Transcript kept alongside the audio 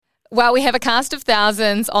Well, we have a cast of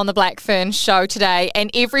thousands on the Black Ferns show today, and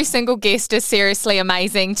every single guest is seriously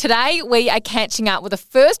amazing. Today, we are catching up with the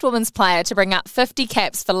first women's player to bring up 50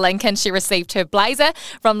 caps for Lincoln. She received her blazer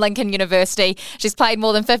from Lincoln University. She's played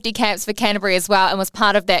more than 50 caps for Canterbury as well and was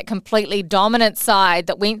part of that completely dominant side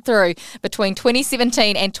that went through between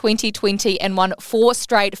 2017 and 2020 and won 4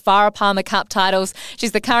 straight Farah Palmer Cup titles.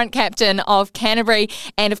 She's the current captain of Canterbury,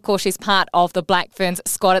 and of course, she's part of the Black Ferns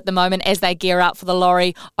squad at the moment as they gear up for the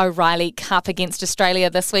Laurie O'Reilly Cup against Australia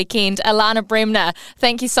this weekend. Alana Bremner,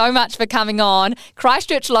 thank you so much for coming on.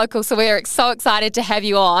 Christchurch local, so we're so excited to have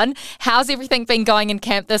you on. How's everything been going in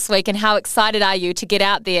camp this week, and how excited are you to get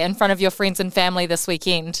out there in front of your friends and family this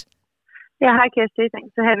weekend? Yeah, hi Kirsty,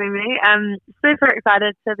 thanks for having me. Super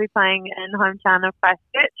excited to be playing in hometown of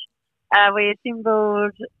Christchurch. We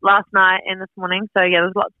assembled last night and this morning, so yeah,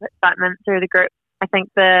 there's lots of excitement through the group. I think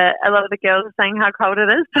a lot of the girls are saying how cold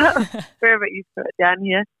it is, but we're a bit used to it down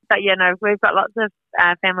here. But yeah, no, we've got lots of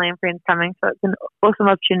family and friends coming, so it's an awesome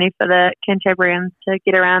opportunity for the Cantabrians to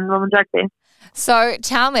get around women's rugby. So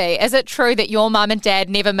tell me, is it true that your mum and dad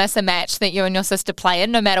never miss a match that you and your sister play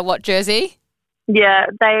in, no matter what jersey? Yeah,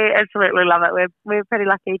 they absolutely love it. We're pretty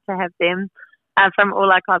lucky to have them from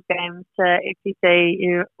all our club games to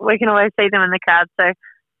FTC. We can always see them in the crowd, so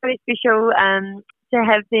pretty special to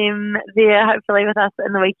have them there, hopefully with us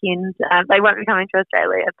in the weekend. They won't be coming to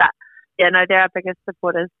Australia, but yeah, no, they're our biggest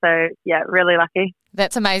supporters, so yeah, really lucky.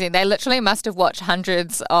 That's amazing. They literally must have watched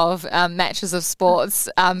hundreds of matches of sports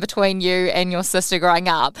between you and your sister growing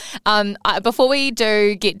up. Before we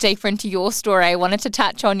do get deeper into your story, I wanted to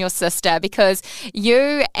touch on your sister because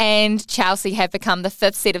you and Chelsea have become the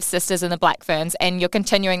 5th set of sisters in the Black Ferns, and you're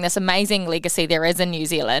continuing this amazing legacy there is in New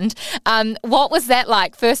Zealand. What was that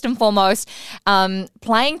like, first and foremost,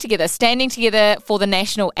 playing together, standing together for the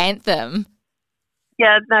national anthem?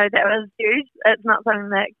 Yeah, no, that was huge. It's not something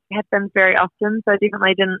that happens very often, so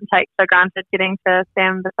definitely didn't take for granted getting to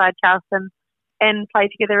stand beside Charleston and play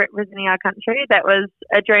together representing our country. That was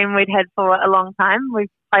a dream we'd had for a long time. We've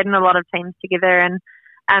played in a lot of teams together, and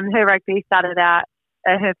her rugby started out,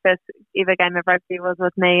 her first ever game of rugby was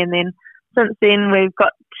with me, and then since then we've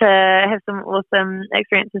got to have some awesome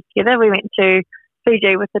experiences together. We went to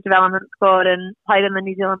Fiji with the development squad and played in the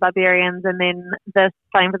New Zealand Barbarians, and then this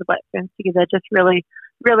playing for the Black Ferns together just really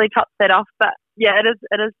tops that off. But yeah,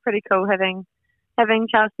 it is pretty cool having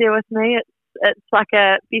Chelsea with me. It's like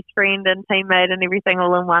a best friend and teammate and everything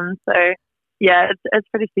all in one. So yeah, it's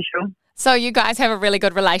pretty special. So you guys have a really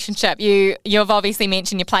good relationship. You've obviously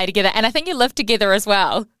mentioned you play together, and I think you live together as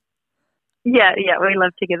well. Yeah, we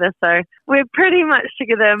live together, so we're pretty much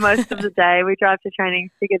together most of the day. We drive to trainings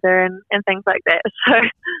together and things like that, so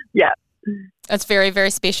yeah. It's very, very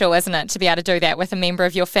special, isn't it, to be able to do that with a member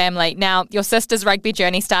of your family. Now, your sister's rugby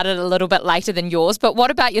journey started a little bit later than yours, but what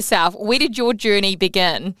about yourself? Where did your journey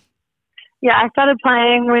begin? Yeah, I started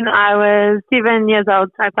playing when I was 7 years old,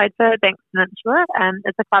 so I played for Banks Peninsula, and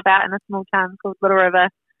it's a club out in a small town called Little River,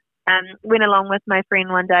 and went along with my friend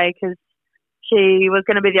one day because she was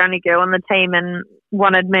going to be the only girl on the team and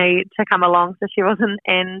wanted me to come along, so she wasn't.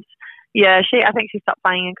 And yeah, I think she stopped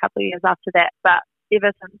playing a couple of years after that, but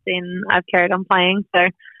ever since then I've carried on playing. So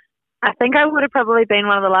I think I would have probably been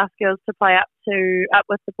one of the last girls to play up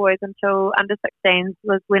with the boys until under 16s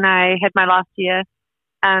was when I had my last year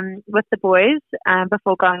with the boys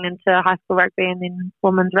before going into high school rugby and then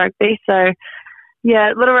women's rugby. So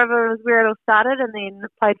yeah, Little River was where it all started, and then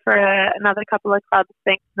played for another couple of clubs,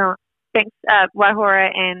 Waihora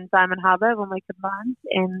and Diamond Harbour when we combined.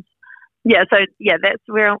 And yeah, so yeah, that's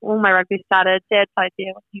where all my rugby started. Dad played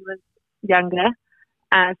there when he was younger.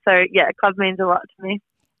 So yeah, club means a lot to me.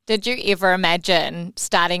 Did you ever imagine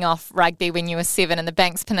starting off rugby when you were 7 in the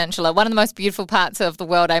Banks Peninsula? One of the most beautiful parts of the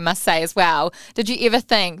world, I must say as well. Did you ever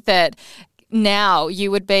think that now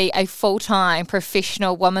you would be a full-time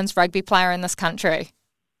professional women's rugby player in this country?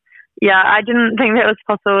 Yeah, I didn't think that was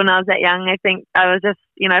possible when I was that young. I think I was just,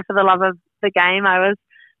 for the love of the game, I was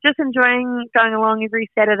just enjoying going along every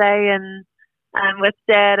Saturday and with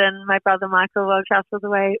Dad and my brother Michael while Charles was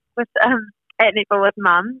away at netball with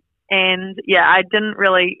Mum. And yeah, I didn't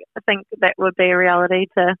really think that would be a reality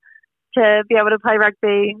to be able to play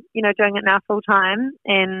rugby, doing it now full time.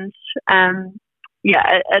 And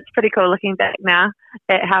yeah, it's pretty cool looking back now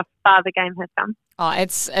at how far the game has come. Oh,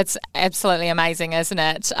 it's absolutely amazing, isn't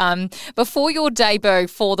it? Before your debut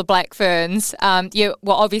for the Black Ferns, you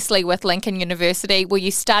were obviously with Lincoln University. Were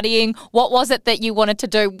you studying? What was it that you wanted to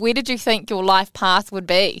do? Where did you think your life path would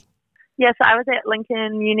be? Yeah, so I was at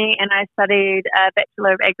Lincoln Uni and I studied a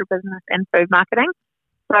Bachelor of Agribusiness and Food Marketing.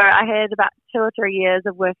 So I had about 2 or 3 years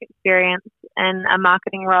of work experience in a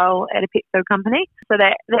marketing role at a pet food company. So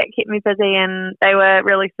that kept me busy, and they were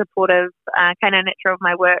really supportive, kind of natural of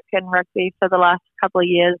my work in rugby for the last couple of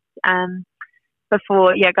years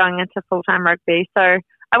before going into full-time rugby. So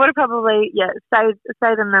I would have probably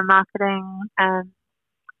stayed in the marketing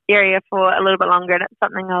area for a little bit longer, and it's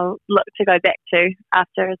something I'll look to go back to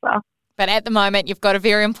after as well. But at the moment, you've got a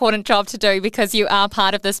very important job to do because you are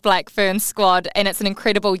part of this Black Ferns squad, and it's an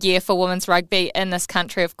incredible year for women's rugby in this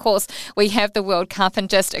country. Of course, we have the World Cup in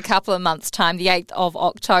just a couple of months' time, the 8th of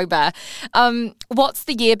October. What's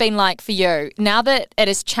the year been like for you? Now that it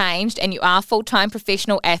has changed and you are full-time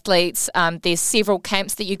professional athletes, there's several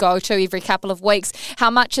camps that you go to every couple of weeks.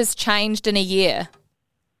 How much has changed in a year?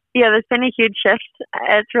 Yeah, there's been a huge shift.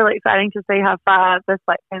 It's really exciting to see how far this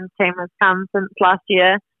Black Ferns team has come since last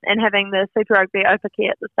year. And having the Super Rugby Opaki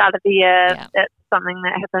at the start of the year, It's something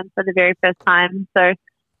that happened for the very first time. So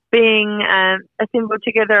being assembled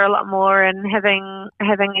together a lot more and having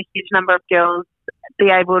a huge number of girls be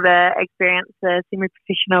able to experience the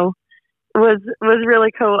semi-professional was a really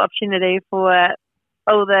cool opportunity for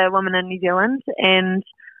all the women in New Zealand. And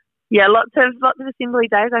lots of assembly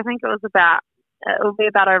days. I think it will be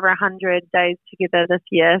about over 100 days together this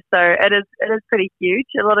year. So it is pretty huge.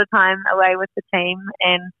 A lot of time away with the team,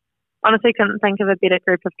 and honestly couldn't think of a better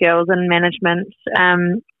group of girls in management.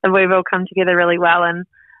 We've all come together really well, and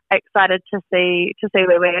excited to see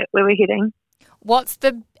where we're heading. What's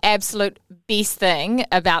the absolute best thing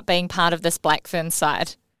about being part of this Black Ferns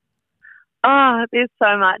side? Oh, there's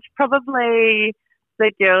so much. Probably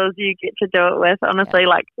the girls you get to do it with. Honestly,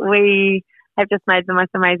 we have just made the most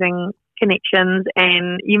amazing connections,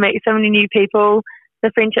 and you meet so many new people.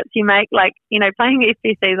 The friendships you make, playing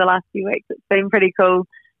FBC the last few weeks, it's been pretty cool.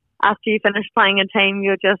 After you finish playing a team,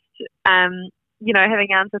 you're just, having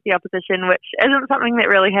yarns with the opposition, which isn't something that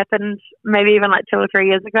really happened maybe even 2 or 3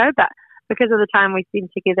 years ago. But because of the time we spend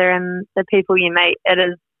together and the people you meet, it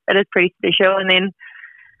is pretty special. And then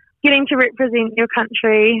getting to represent your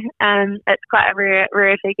country, it's quite a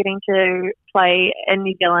rarity getting to play in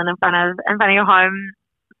New Zealand in front of your home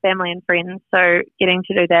family and friends. So getting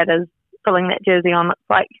to do that is pulling that jersey on. It's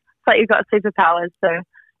like you've got superpowers. So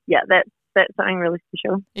that's something really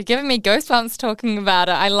special. You're giving me goosebumps talking about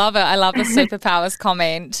it. I love it. I love the superpowers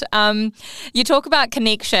comment. You talk about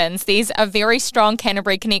connections. There's a very strong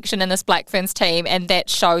Canterbury connection in this Black Ferns team, and that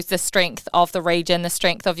shows the strength of the region, the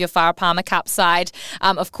strength of your Whare Cup side.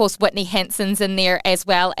 Of course, Whitney Hanson's in there as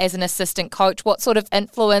well as an assistant coach. What sort of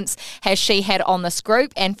influence has she had on this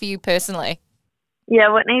group and for you personally?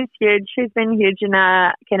 Yeah, Whitney's huge. She's been huge in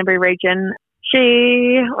our Canterbury region.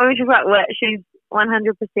 When we talk about Whit, she's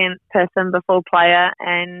 100% person before player,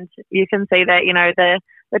 and you can see that,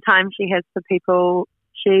 the time she has for people.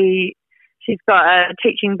 She's got a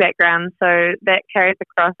teaching background, so that carries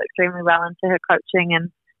across extremely well into her coaching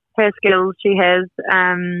and her skills. She has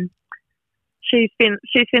she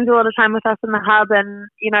spends a lot of time with us in the hub, and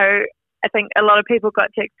I think a lot of people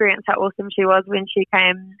got to experience how awesome she was when she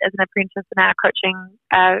came as an apprentice in our coaching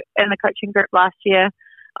in the coaching group last year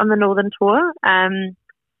on the Northern Tour.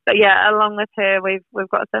 But along with her, we've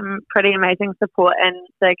got some pretty amazing support in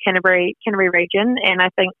the Canterbury region, and I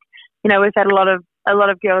think we've had a lot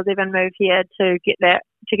of girls even move here to get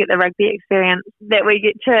the rugby experience that we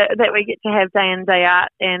get to have day in day out,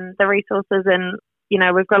 and the resources, and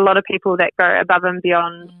we've got a lot of people that go above and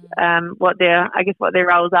beyond what their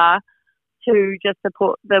roles are to just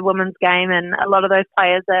support the women's game, and a lot of those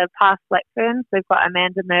players are past Black Ferns. We've got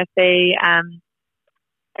Amanda Murphy, and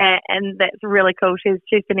that's really cool.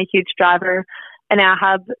 She's been a huge driver in our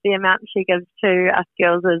hub. The amount she gives to us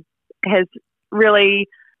girls has really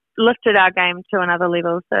lifted our game to another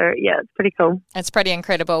level. So, it's pretty cool. It's pretty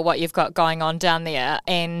incredible what you've got going on down there.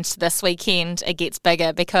 And this weekend, it gets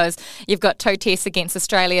bigger because you've got 2 tests against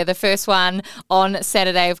Australia. The first one on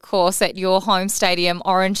Saturday, of course, at your home stadium,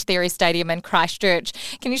 Orange Theory Stadium in Christchurch.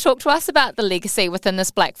 Can you talk to us about the legacy within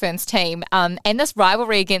this Black Ferns team and this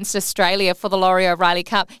rivalry against Australia for the Laurie O'Reilly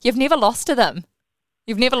Cup? You've never lost to them.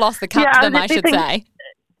 You've never lost the cup to them, I should say.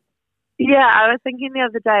 Yeah, I was thinking the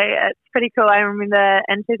other day, it's pretty cool. I remember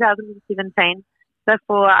in 2017,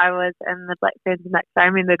 before I was in the Black Ferns mix, I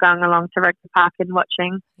remember going along to Rugby Park and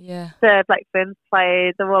watching the Black Ferns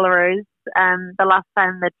play the Wallaroos, the last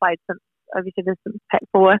time they'd played since Pac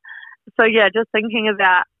 4. So just thinking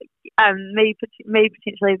about me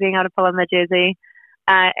potentially being able to pull on the jersey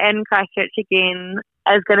in Christchurch again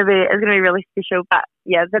is going to be really special. But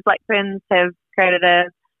the Black Ferns have created a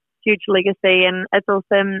huge legacy, and it's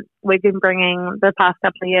awesome. We've been bringing the past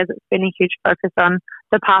couple of years, it's been a huge focus on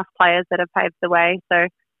the past players that have paved the way. So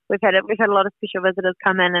we've had a lot of special visitors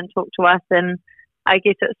come in and talk to us, and I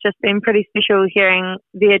guess it's just been pretty special hearing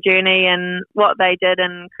their journey and what they did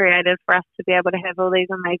and created for us to be able to have all these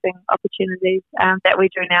amazing opportunities that we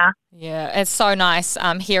do now. Yeah, it's so nice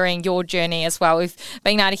hearing your journey as well. We've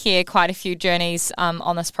been able to hear quite a few journeys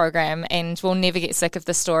on this program, and we'll never get sick of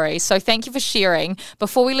the stories. So thank you for sharing.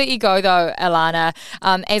 Before we let you go though, Alana,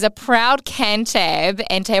 as a proud Cantab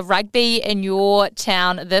and to have rugby in your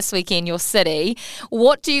town this weekend, your city,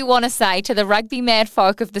 what do you want to say to the rugby mad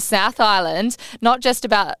folk of the South Island, not just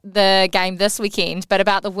about the game this weekend, but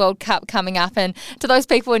about the World Cup coming up, and to those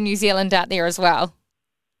people in New Zealand out there as well?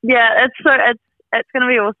 Yeah, it's going to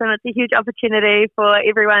be awesome. It's a huge opportunity for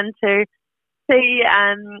everyone to see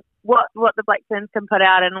what the Black Ferns can put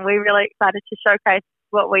out, and we're really excited to showcase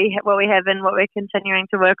what we have and what we're continuing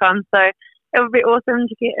to work on. So it would be awesome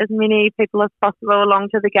to get as many people as possible along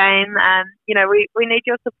to the game. We need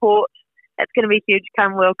your support. It's going to be huge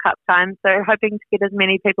come World Cup time. So hoping to get as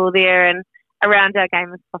many people there and around our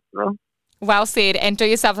game as possible. Well said, and do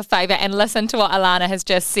yourself a favour and listen to what Alana has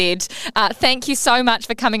just said. Thank you so much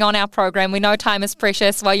for coming on our program. We know time is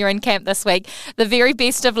precious while you're in camp this week. The very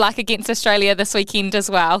best of luck against Australia this weekend as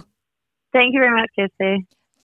well. Thank you very much, Jessie.